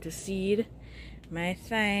is going to seed. My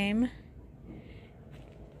thyme.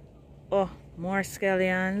 Oh, more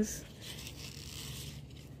scallions.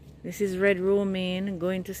 This is red romaine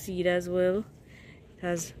going to seed as well. It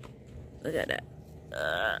has, look at that.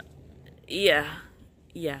 Yeah,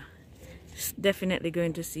 yeah, it's definitely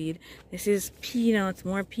going to seed. This is peanuts,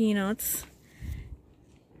 more peanuts,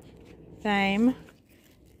 thyme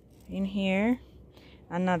in here,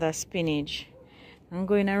 another spinach. I'm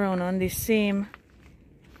going around on this same,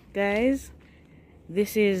 guys.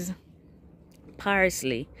 This is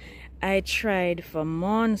parsley. I tried for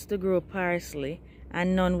months to grow parsley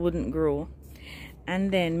and none wouldn't grow.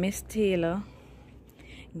 And then Miss Taylor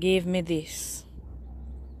gave me this.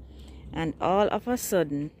 And all of a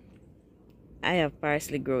sudden, I have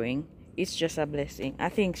parsley growing. It's just a blessing. I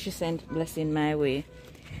think she sent blessing my way.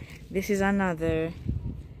 This is another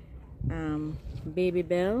baby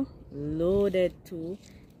bell, loaded too.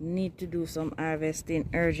 Need to do some harvesting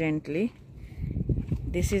urgently.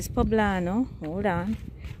 This is poblano. Hold on.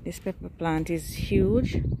 This pepper plant is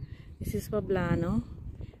huge. This is poblano,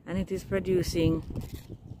 and it is producing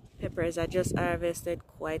peppers. I just harvested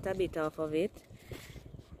quite a bit off of it.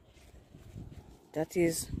 That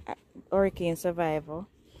is hurricane survival.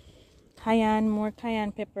 Cayenne, more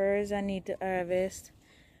cayenne peppers I need to harvest.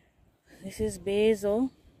 This is basil.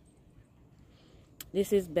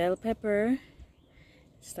 This is bell pepper,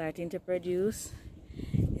 starting to produce.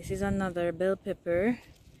 This is another bell pepper,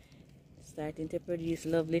 starting to produce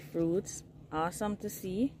lovely fruits. Awesome to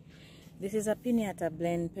see. This is a piñata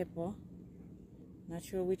blend pepper. Not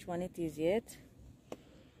sure which one it is yet.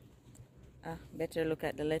 Better look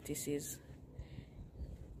at the lettuces.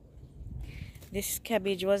 This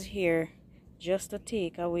cabbage was here just to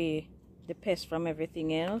take away the pest from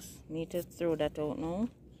everything else. Need to throw that out now,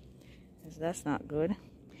 because that's not good.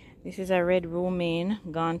 This is a red romaine,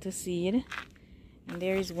 gone to seed. And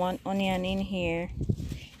there is one onion in here,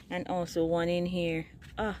 and also one in here.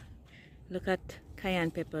 Look at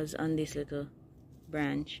cayenne peppers on this little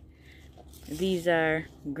branch. These are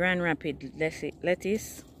Grand Rapid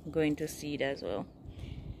lettuce, going to seed as well.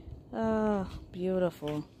 Oh,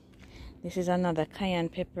 beautiful. This is another cayenne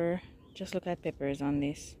pepper. Just look at peppers on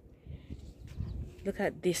this. Look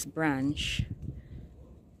at this branch.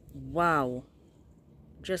 Wow.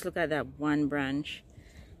 Just look at that one branch.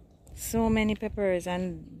 So many peppers,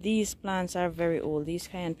 and these plants are very old, these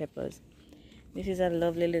cayenne peppers. This is a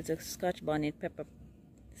lovely little Scotch bonnet pepper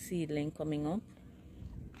seedling coming up.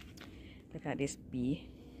 Look at this bee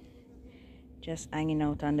just hanging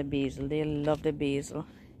out on the basil. They love the basil.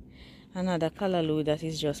 Another callaloo that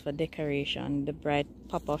is just for decoration, the bright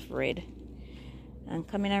pop of red. And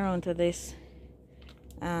coming around to this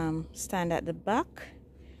stand at the back,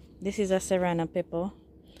 this is a serrano pepper.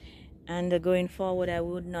 And going forward, I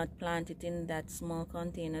would not plant it in that small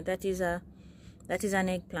container. That is an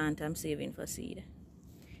eggplant I'm saving for seed.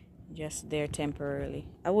 Just there temporarily.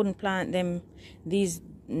 I wouldn't plant them,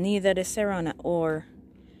 neither the serrano or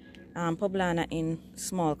poblano, in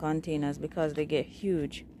small containers because they get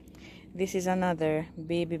huge. This is another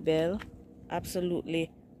baby bell,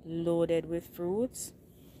 absolutely loaded with fruits.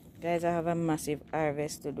 Guys, I have a massive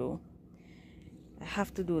harvest to do. I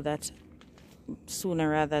have to do that sooner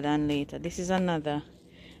rather than later. This is another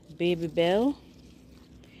baby bell.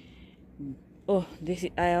 Oh,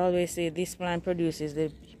 I always say this plant produces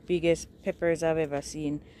the biggest peppers I've ever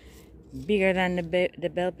seen, bigger than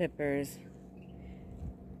the bell peppers.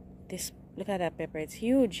 Look at that pepper, it's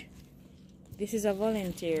huge. This is a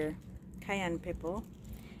volunteer cayenne pepper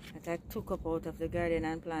that I took up out of the garden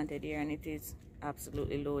and planted here, and it is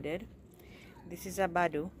absolutely loaded. This is a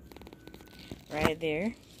badu right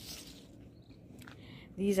there.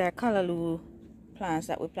 These are callaloo plants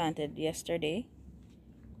that we planted yesterday.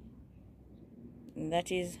 And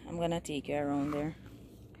that is, I'm gonna take you around there.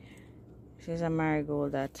 This is a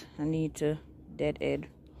marigold that I need to deadhead.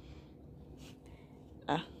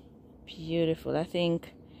 Beautiful. I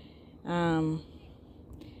think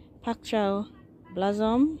pak choy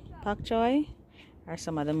blossom, pak choy, are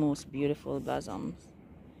some of the most beautiful blossoms.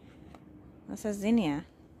 That's a zinnia.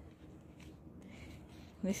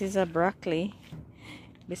 This is a broccoli.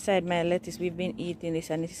 Beside my lettuce, we've been eating this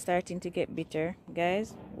and it's starting to get bitter.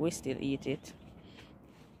 Guys, we still eat it.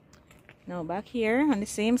 Now back here on the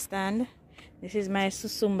same stand, this is my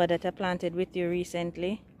susumba that I planted with you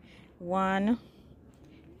recently. 1,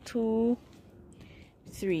 2,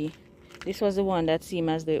 3. This was the one that seemed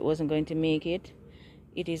as though it wasn't going to make it.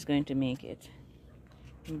 It is going to make it.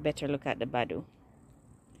 Better look at the badu.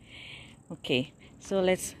 Okay, so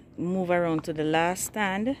let's move around to the last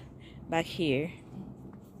stand back here.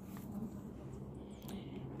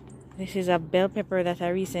 This is a bell pepper that I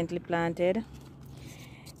recently planted.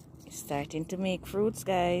 It's starting to make fruits,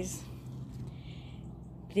 guys.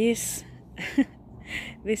 This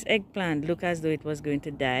this eggplant look as though it was going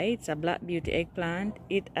to die. It's a Black Beauty eggplant.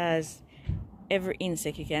 It has every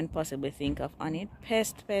insect you can possibly think of on it.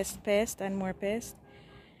 Pest, pest, pest, and more pest.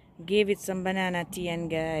 Gave it some banana tea, and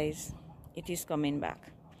guys, it is coming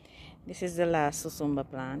back. This is the last susumba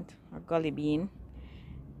plant, or gully bean,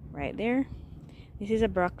 right there. This is a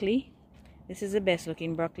broccoli. This is the best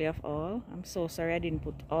looking broccoli of all. I'm so sorry I didn't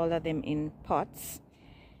put all of them in pots.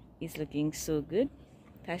 It's looking so good.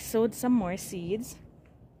 I sowed some more seeds,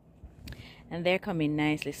 and they're coming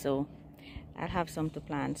nicely, so I'll have some to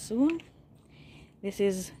plant soon. This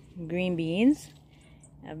is green beans.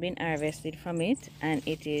 I've been harvested from it, and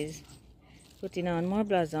it is putting on more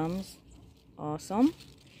blossoms. Awesome.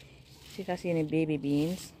 See if I see any baby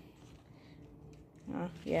beans.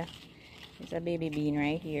 Yeah, it's a baby bean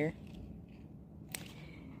right here.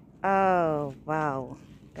 Oh wow,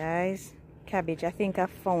 guys, cabbage. I think I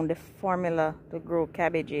found the formula to grow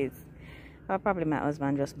cabbages. Or probably my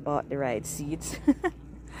husband just bought the right seeds.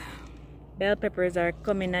 Bell peppers are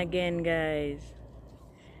coming again, guys.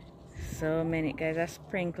 So many, guys. I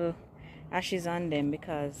sprinkle ashes on them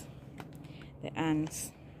because the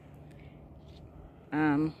ants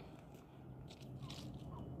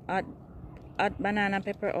hot banana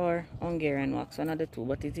pepper or Hungarian wax, one of the two,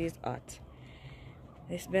 but it is hot.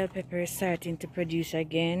 This bell pepper is starting to produce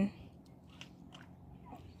again.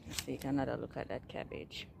 Let's take another look at that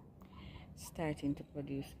cabbage. Starting to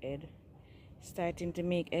produce head. Starting to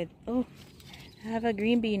make head. Oh, I have a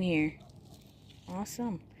green bean here.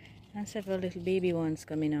 Awesome. And several little baby ones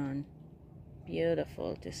coming on.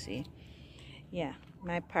 Beautiful to see. Yeah,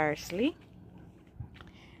 my parsley.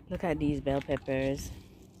 Look at these bell peppers.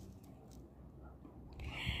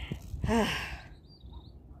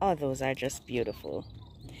 Oh, those are just beautiful.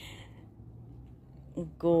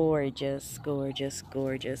 Gorgeous, gorgeous,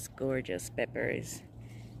 gorgeous, gorgeous peppers.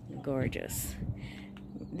 Gorgeous.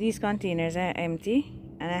 These containers are empty,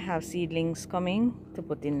 and I have seedlings coming to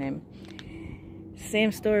put in them.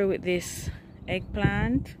 Same story with this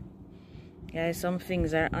eggplant. Guys, some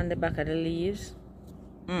things are on the back of the leaves.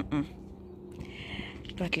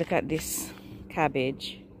 But look at this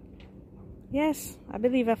cabbage. Yes, I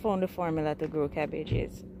believe I found the formula to grow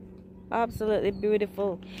cabbages. Absolutely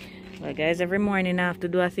beautiful. Well, guys, every morning I have to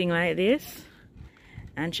do a thing like this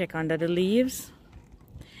and check under the leaves,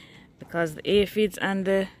 because the aphids and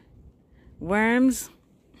the worms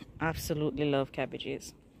absolutely love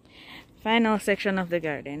cabbages. Final section of the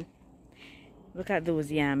garden. Look at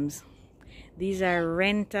those yams. These are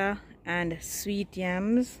Renta and sweet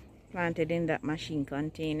yams planted in that machine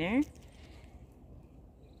container,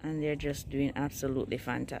 and they're just doing absolutely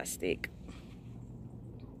fantastic.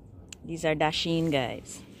 These are dasheen,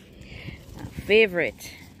 guys. My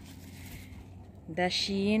favorite.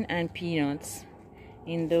 Dasheen and peanuts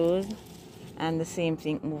in those, and the same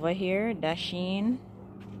thing over here. Dasheen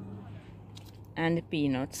and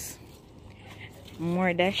peanuts.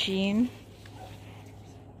 More dasheen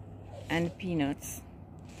and peanuts.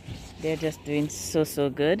 They're just doing so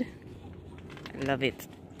good. I love it.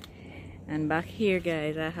 And back here,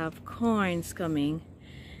 guys, I have corns coming,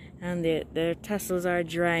 and their tassels are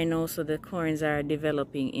dry now, so the corns are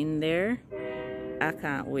developing in there. I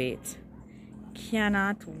can't wait.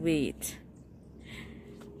 Cannot wait.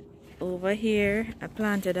 Over here, I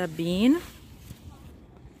planted a bean.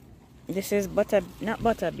 This is not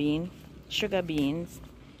butter bean, sugar beans.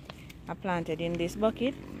 I planted in this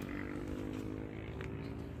bucket.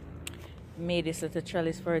 Made this little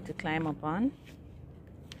trellis for it to climb up on,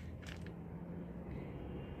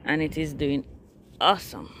 and it is doing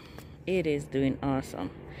awesome. It is doing awesome.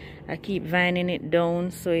 I keep vining it down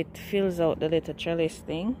so it fills out the little trellis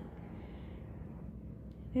thing.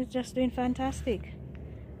 It's just doing fantastic.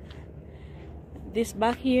 This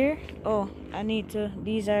back here, oh,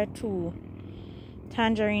 these are 2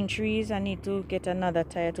 tangerine trees. I need to get another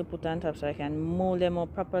tire to put on top so I can mold them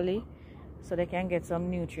up properly, so they can get some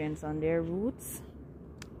nutrients on their roots.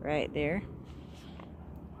 Right there.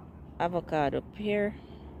 Avocado pear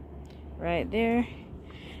right there.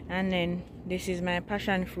 And then this is my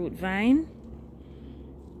passion fruit vine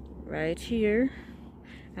right here,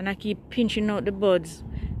 and I keep pinching out the buds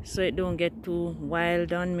so it don't get too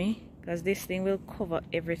wild on me, because this thing will cover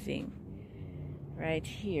everything right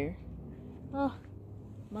here. Oh,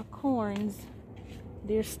 my corns,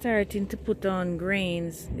 they're starting to put on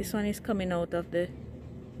grains. This one is coming out of the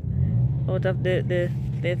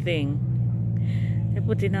thing. They're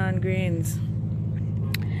putting on grains.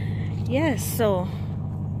 Yes, so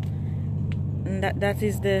that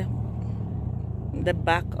is the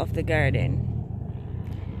back of the garden.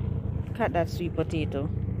 Cut that sweet potato.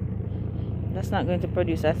 That's not going to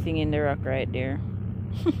produce a thing in the rock right there.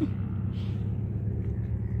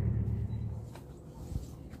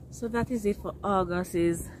 So that is it for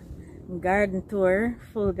August's garden tour,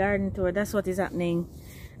 full garden tour. That's what is happening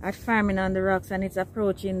at Farming on the Rocks, and it's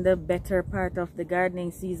approaching the better part of the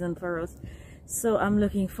gardening season for us. So I'm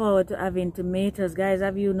looking forward to having tomatoes. Guys,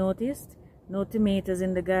 have you noticed? No tomatoes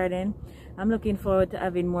in the garden. I'm looking forward to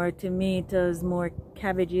having more tomatoes, more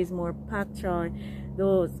cabbages, more pak choy,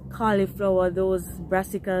 those cauliflower, those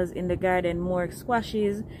brassicas in the garden, more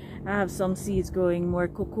squashes. I have some seeds growing, more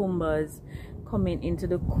cucumbers coming into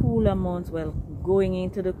the cooler months, well, going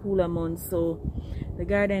into the cooler months. So the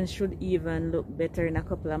garden should even look better in a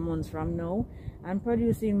couple of months from now, and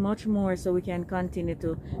producing much more, so we can continue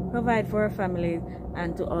to provide for our family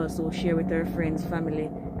and to also share with our friends, family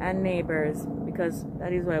and neighbors, because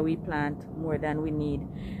that is why we plant more than we need,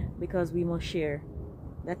 because we must share.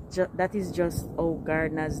 That is just how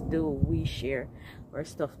gardeners do. We share our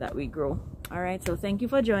stuff that we grow. All right, so thank you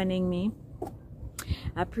for joining me.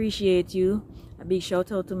 I appreciate you. A big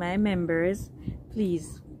shout out to my members.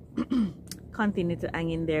 Please continue to hang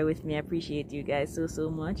in there with me. I appreciate you guys so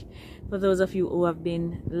much. For those of you who have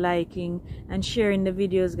been liking and sharing the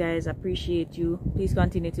videos, guys, I appreciate you. Please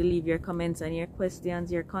continue to leave your comments and your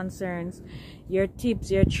questions, your concerns, your tips,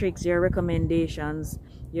 your tricks, your recommendations,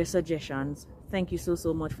 your suggestions. Thank you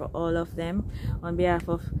so much for all of them. On behalf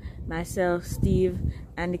of myself, Steve,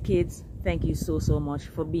 and the kids, thank you so much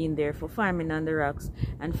for being there for Farming on the Rocks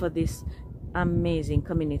and for this amazing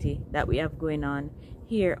community that we have going on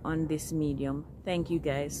here on this medium. Thank you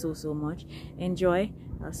guys so much. Enjoy.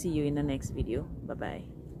 I'll see you in the next video. Bye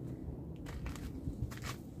bye.